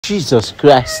Jesus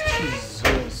Christ.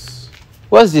 Jesus.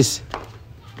 What's this?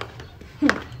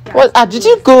 What? Did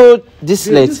you go this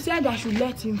late? You said I should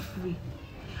let him free.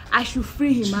 I should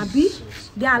free him, Abi.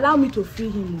 They allow me to free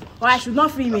him, or I should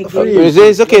not free him again.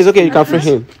 It's okay. You can free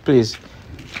him, please.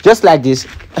 Just like this.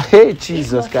 Hey,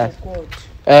 Jesus Christ.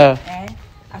 I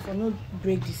for not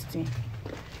break this thing.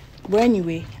 But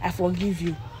anyway, I forgive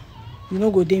you. You no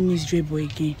go dey miserable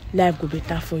again. Life go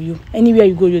better for you. Anywhere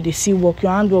you go, you dey see work.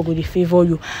 Your handwork go dey favor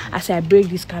you. As I break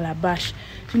this calabash,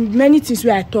 many things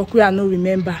where I talk where I no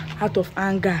remember out of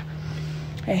anger.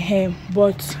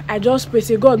 But I just pray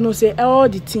say God knows say all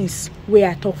the things where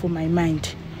I talk for my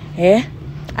mind.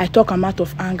 I talk am out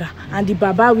of anger, and the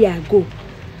baba where I go.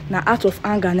 Now out of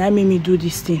anger, now make me do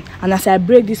this thing. And as I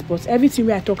break this pot, everything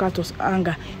where I talk out of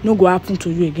anger, no go happen to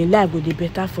you again. Life go dey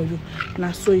better for you.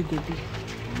 Now so it go be.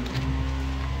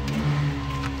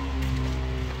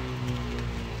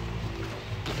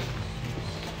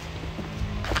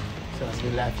 So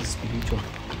life is spiritual.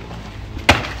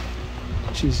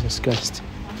 Jesus Christ.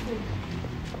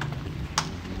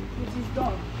 It is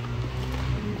done.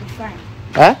 You will be fine.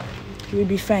 Huh? You will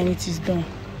be fine. It is done.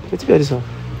 What's this one?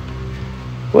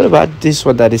 What about this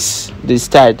one that is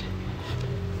tied?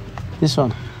 This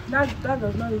one. That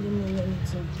does not really mean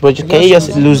anything. But can you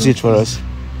just lose it for us?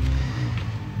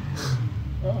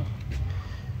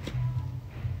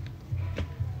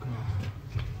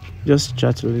 Just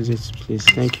try to lose it, please.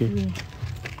 Thank you.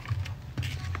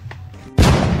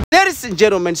 Ladies and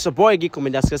gentlemen, it's a boy Geeko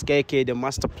Mendaskes KK, the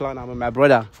master planner with my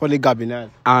brother. Fully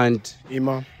Gabinel. And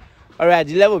Imam. alright,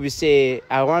 the level we say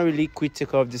I want really quick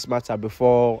take off this matter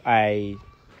before I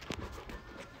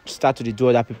start to do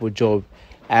other people's job.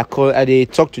 They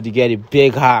talk to the girl, they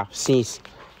beg her since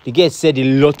the girl said a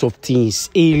lot of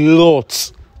things. A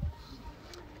lot.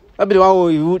 Maybe the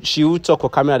one who she would talk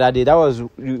on camera that day. That was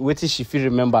what she feel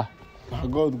remember.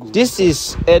 God. This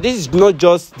is not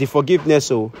just the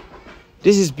forgiveness,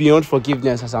 this is beyond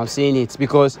forgiveness as I'm saying it,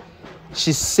 because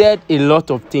she said a lot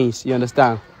of things. You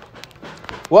understand?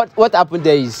 What happened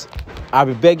there is I'll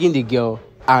be begging the girl,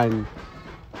 and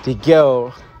the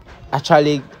girl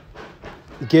actually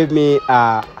gave me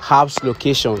a house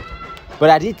location, but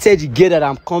I didn't tell the girl that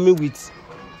I'm coming with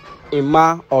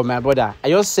Emma or my brother. I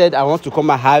just said I want to come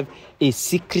and have a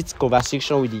secret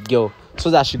conversation with the girl so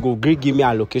that she go give me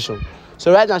a location.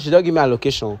 So right now she don't give me a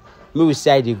location. Me we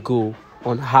say they go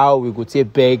on how we go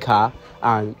take beg her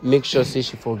and make sure say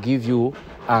she forgive you,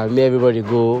 and make everybody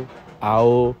go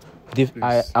our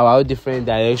different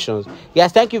directions.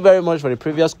 Guys, thank you very much for the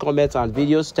previous comments and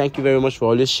videos. Thank you very much for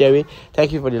always sharing.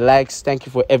 Thank you for the likes. Thank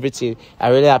you for everything. I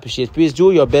really appreciate it. Please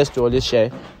do your best to always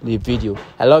share the video.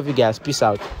 I love you guys. Peace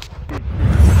out.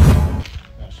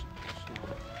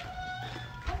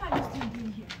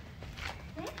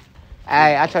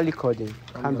 I actually called him.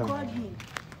 Calm down.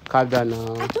 Calm down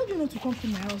now. I told you not to come to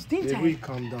my house, didn't I?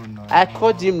 Calm down now. I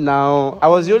called him now. I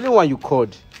was the only one you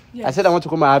called. Yes. I said I want to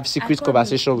come and have secret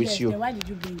conversation with you. Then why did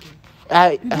you bring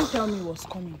him? You didn't tell me he was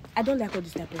coming. I don't like all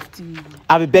this type of thing now.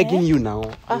 I'll be begging you now.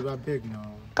 You beg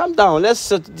now. Calm down. Let's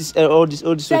set this all this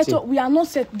settle. We are not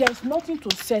set. There's nothing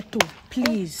to settle.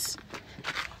 Please.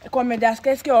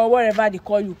 Or whatever they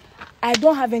call you. I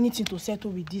don't have anything to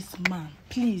settle with this man.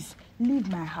 Please,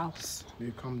 leave my house.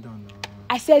 You calm down now.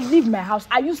 I said leave my house.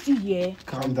 Are you still here?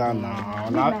 Calm down now.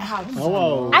 Leave my house.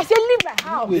 Oh. I said leave my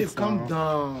house. Wait, calm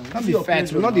down. Can't be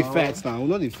fat. We're not the fat now. We're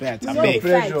not the fat. I It's not beg.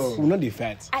 fight. We're not the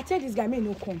fat. I tell this guy, may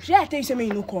no come. Should I tell you, say may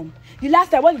no come? The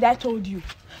last time, what did I told you?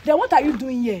 Then what are you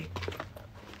doing here?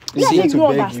 You See,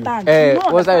 don't understand. You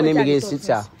don't what's that your understand name what again? I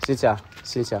thought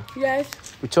Cynthia. Yes.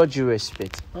 With all due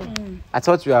respect, I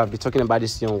thought we have been talking about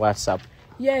this thing on WhatsApp.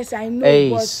 Yes, I know. Hey,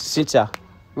 but Cynthia,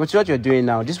 what you're doing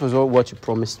now? This was all what you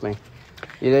promised me.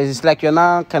 It's like you're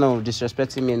now kind of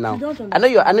disrespecting me now. I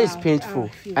know it's painful.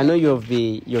 I know you'll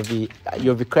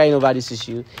be crying over this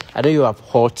issue. I know you have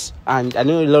hurt, and I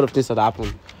know a lot of things that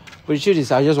happen. But the truth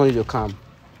is, I just want you to calm.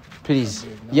 Please,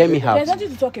 hear me out. there's nothing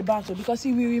to talk about, so because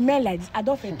if we remain like this, I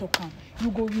don't feel talk calm. You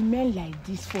go remain like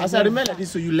this for. As I remain like this,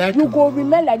 so you like. You go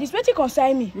remain like this. What you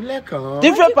concern me? You like.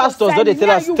 Different pastors don't they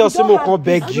tell someone come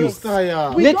beg you.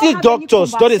 Native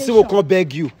doctors don't they say will come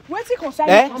beg you. What you concern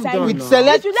me? With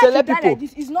select people. Like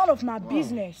this, it's none of my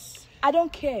business. I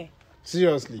don't care.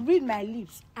 Seriously. Read my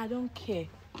lips. I don't care.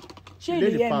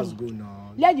 Let the past go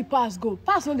now. Let the past go.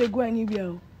 Past don't they go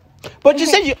anywhere. But you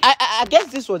said I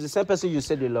guess this was the same person you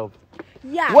said you love.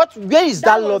 Yeah. Where is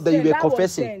that love that you were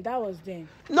confessing? That was then.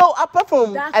 No, apart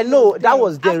from I know that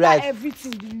was then, right? After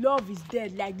everything, the love is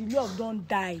dead. Like the love don't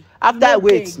die. After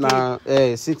wait now,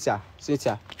 Cynthia.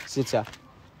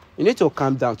 You need to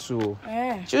calm down too.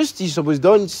 Eh. Just you suppose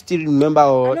don't still remember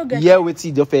or no get hear time. what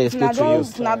the offer explain to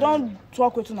you. Now don't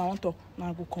talk with I want talk.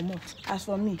 Now go come out. As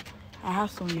for me, I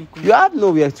have somewhere going. You have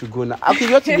nowhere to go now. Okay,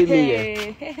 you want to leave me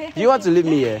here? You want to leave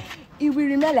me here? It will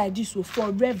remain like this so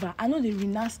forever. I know they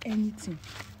renounce anything.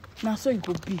 Now so it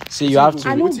will be. See, you have to.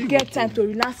 I don't get time to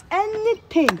renounce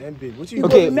anything. babe, what It you will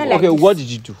Okay, remain like okay. this. What did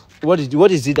you do?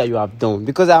 What is it that you have done?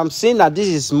 Because I'm saying that this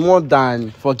is more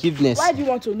than forgiveness. Why do you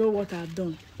want to know what I've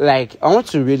done? Like, I want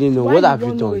to really know. Why What have you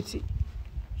don't know done? wetin?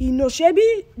 You know,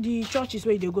 shebi the churches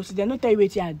where they go see, they no tell you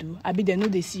wetin I do. I be they know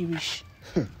they see rich.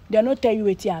 They no tell you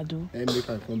wetin I do. and make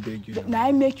I come beg you. Now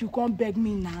I make you come beg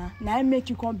me now. Now I make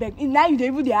you come beg. Now you dey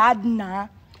even dey add now.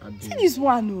 See this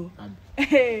one, oh.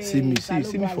 Hey, See me for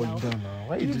Salogwala, the oh. down now.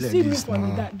 Why you You do like see me this for the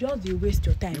now? that just dey waste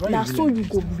your time. Why Now you do so like you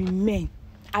this go now? remain.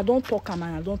 I don't talk am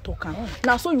and I don't talk am.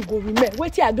 Now so you go remain.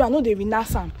 Wetin I do, I know dey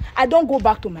renounce am. I don't go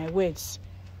back to my words.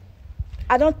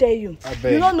 I don't tell you.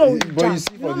 Abeg. You don't know. But you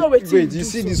see, wait, you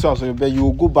see this one, so you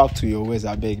will go back to your ways,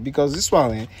 I beg, because this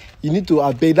one, you need to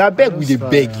abeg. I beg, we dey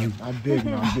beg you. I beg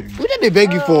now, I beg. We dey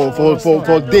beg you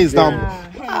for days now.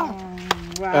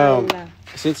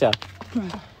 Cynthia,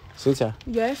 Cynthia,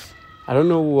 Yes. I don't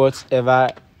know whatever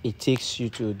it takes you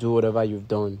to do whatever you've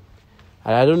done.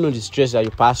 And I don't know the stress that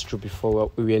you passed through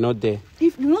before. We were not there.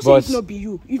 If you know say But- if not be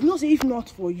you, if you know say if not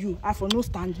for you, I for no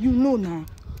stand. You know now.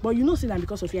 But you know say that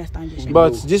because of you I stand there.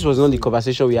 But this was not the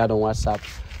conversation we had on WhatsApp.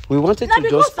 We wanted Now to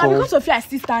because just come. because of you I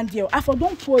still stand there. I for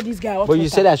don't pour this guy hot But you water.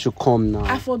 said I should come I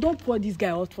now. for don't pour this guy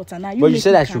hot water now. But you make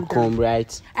said me I calm should down. come,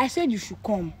 right? I said you should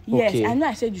come. Yes, Okay. I know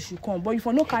I said you should come. But you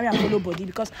for no carry and follow body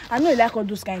because I know you like all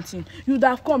those kind of things. You'd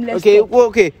have come, let's Okay, talk. well,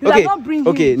 okay, You okay, not bring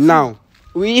okay. him. Now,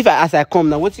 as I come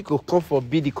now, what you could come for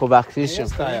be the conversation.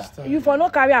 You for no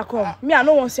carry and come. Me, I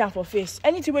no want see am for face.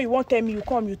 Anything where you want tell me, you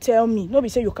come, you tell me. No be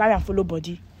say you carry and follow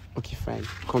body. Okay, fine.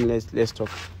 Come, let's talk.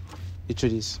 The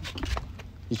truth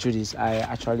is, I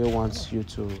actually want you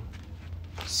to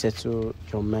settle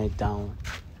your mind down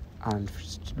and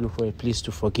look for a place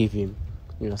to forgive him.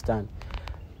 You understand?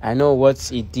 I know what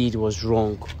he did was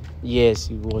wrong. Yes,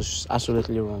 it was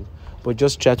absolutely wrong. But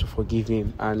just try to forgive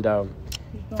him and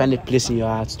find a place in your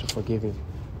heart to forgive him.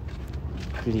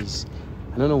 Please.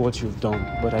 I don't know what you've done,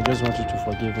 but I just want you to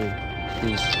forgive him.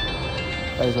 Please.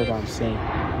 That is what I'm saying.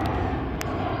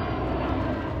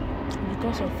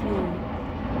 Because of you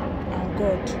and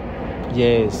God.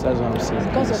 Yes, that's what I'm saying.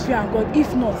 Because please. of you and God.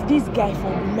 If not, this guy for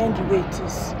remain the way it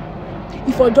is.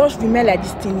 If I just remain like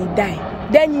this thing, he die.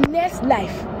 Then in next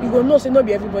life, you go know say no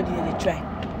be everybody they try.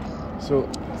 So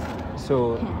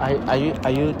are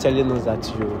you telling us that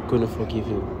you're going to forgive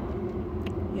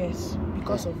him? Yes,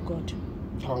 because of God.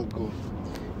 Thank God.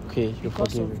 Okay, you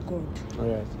Because forgive of him. God. All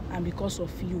right. And because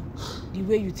of you. The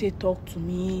way you take talk to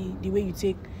me, the way you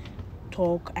take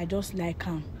talk, I just like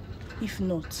him. If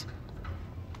not,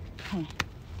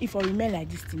 if I remain like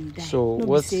this thing, he die. So no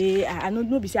what's- be say I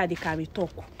no be say I dey carry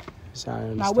talk. So I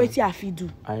understand. Now wetin I fit do?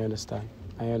 I understand.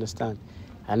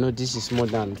 I know this is more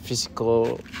than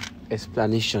physical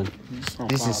explanation.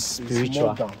 This is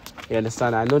spiritual. You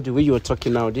understand? I know the way you're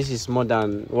talking now. This is more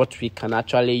than what we can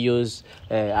actually use.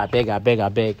 I beg.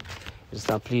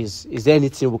 Understand? Please, is there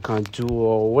anything we can do,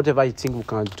 or whatever you think we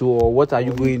can do, or what are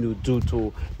you going to do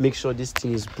to make sure this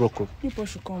thing is broken? People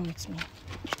should come with me.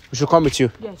 We should come with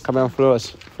you. Yes. Come on, follow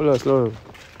us. No.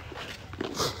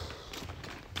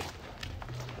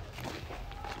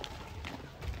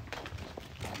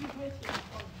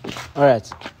 All right.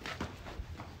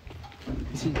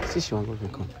 See, she won't go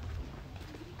come.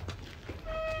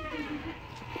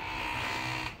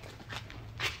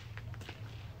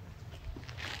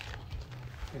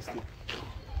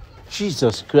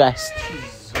 Jesus Christ.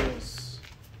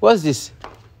 What's this?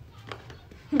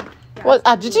 What?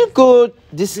 Did you go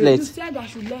this You late? said I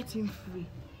should let him free.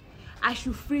 I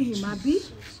should free him, Abi.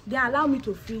 They allow me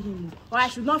to free him, or I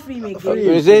should not free him again.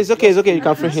 It's okay. You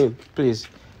can free him, please.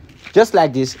 Just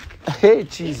like this. Hey,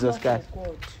 Jesus If not Christ. for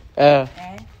God,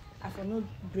 I for not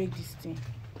break this thing.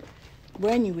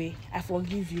 But anyway, I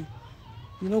forgive you.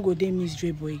 You no go dey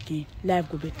miserable again. Life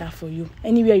go better for you.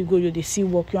 Anywhere you go, you dey see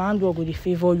work. Your handwork go dey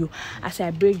favour you. As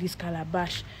I break this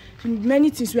calabash, many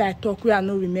things wey I talk wey I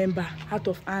no remember out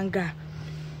of anger.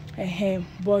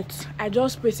 But I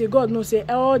just pray say God know say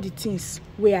all the things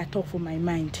wey I talk for my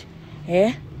mind,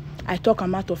 I talk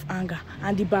am out of anger,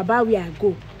 and the baba where I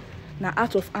go, na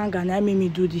out of anger na make me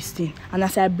do this thing. And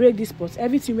as I break this pot,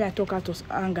 everything wey I talk out of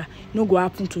anger no go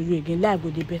happen to you again. Life go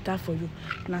dey better for you.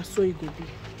 Na so e go be.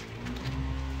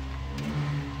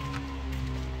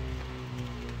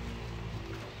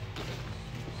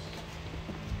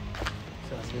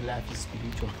 Life is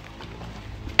spiritual.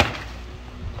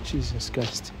 Jesus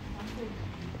Christ.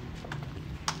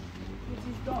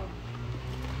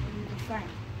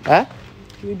 Huh?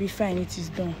 You will be fine. It is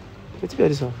done. Let's go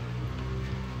this one.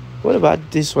 What about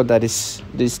this one that is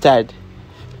tied?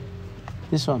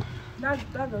 This one. That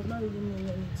does not really mean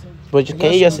anything. But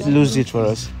can you just lose it for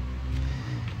us?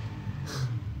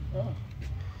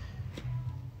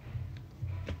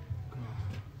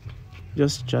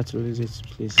 Just try to lose it,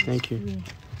 please. Thank you.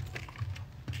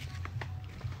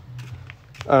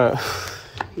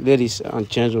 Ladies and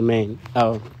gentlemen.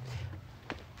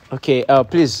 Okay.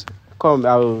 Please come.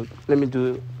 Let me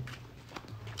do.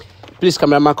 Please,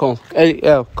 cameraman, come. Hey,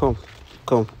 come.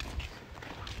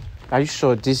 Are you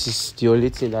sure this is the only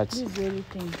thing that? This is the only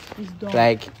thing. It's done.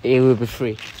 Like it will be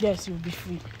free. Yes, it will be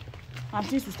free. And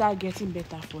things will start getting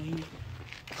better for him.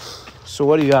 So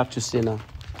what do you have to say now?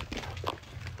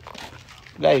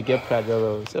 Glad you get proud of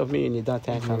well. So me in that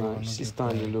time and sister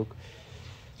and you look.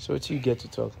 So what do you get to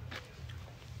talk?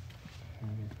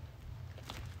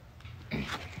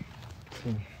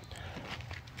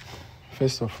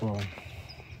 First of all,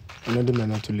 I know the man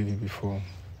not to leave you before.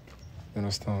 You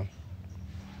understand?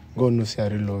 God knows I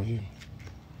really love you.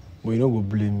 But you don't go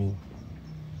blame me.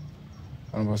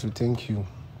 And I'm about to thank you.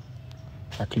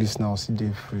 At least now see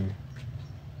day free.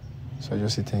 So I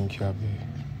just say thank you, Abby.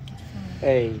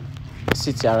 Hey,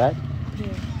 sit here, right? Yeah.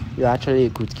 You're actually a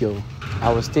good girl.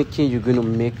 I was thinking you're going to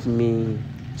make me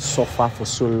suffer for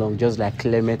so long, just like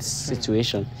Clement's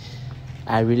situation.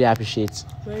 I really appreciate it.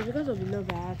 But it's because of the love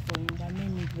I had for him that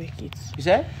made me break it. You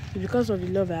said? It's because of the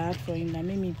love I had for him that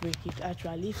made me break it.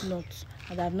 Actually, if not,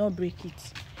 I'd have not break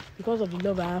it. Because of the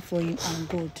love I have for him and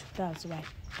God. That's why.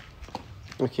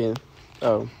 Okay.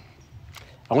 I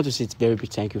want to say a very big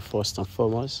thank you first and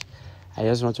foremost. I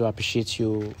just want to appreciate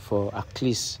you for at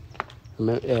least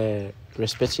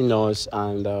respecting us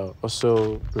and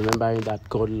also remembering that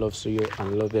God loves you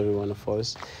and loves every one of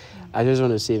us. I just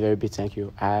want to say a very big thank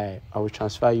you. I will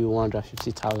transfer you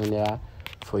 150,000 naira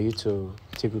for you to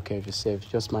take good care of yourself.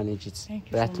 Just manage it. Thank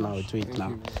you Right so now, much. do it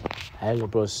now. I hello,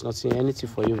 bros. Not saying anything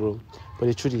for you, bro. But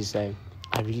the truth is, I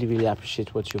really, really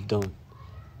appreciate what you've done.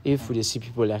 If we see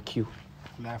people like you,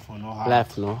 Life for no hard.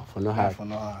 life no for no hard. For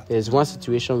no hard. There's one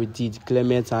situation we did,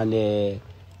 Clement and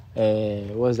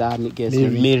what's that girl's Mary.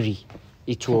 name? Mary.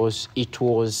 It was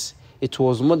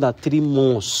more than 3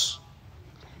 months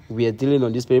we are dealing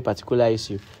on this very particular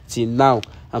issue. Till now,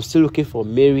 I'm still looking for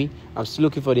Mary. I'm still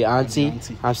looking for the auntie.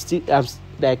 I'm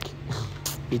like,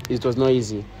 it was not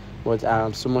easy, but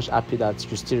I'm so much happy that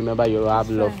you still remember you have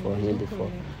love for him before.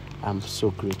 I'm so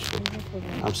grateful.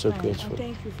 I'm so grateful. And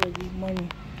thank you for the money.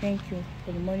 Thank you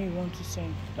for the money you want to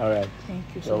send. All right. Thank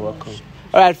you so You're much. welcome.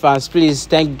 All right, fans, please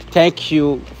thank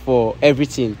you for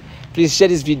everything. Please share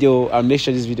this video and make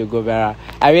sure this video go viral.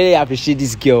 I really appreciate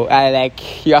this girl.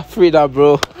 You are free now,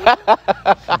 bro.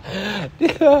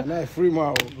 Like free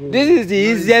man, bro. This is the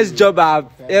easiest job I've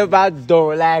ever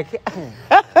done. Like, You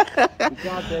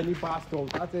can't any pastor,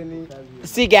 can't any.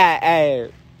 see, guy,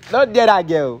 don't dare that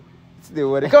girl. It's the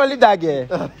word. Come on, leave that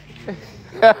girl.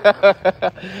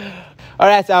 All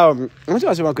right, I want to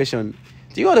ask you one question.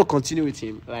 Do you want to continue with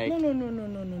him? Like, No.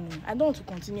 I don't want to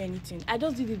continue anything. I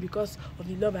just did it because of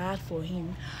the love I had for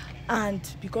him and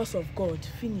because of God.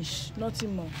 Finish.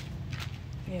 Nothing more.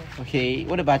 Yeah. okay,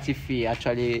 what about if he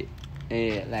actually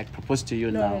like proposed to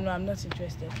you now? No, I'm not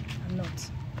interested. I'm not.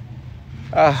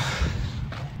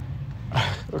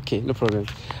 Okay, no problem.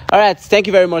 All right, thank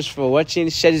you very much for watching.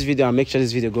 Share this video and make sure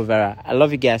this video go viral. I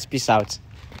love you guys. Peace out.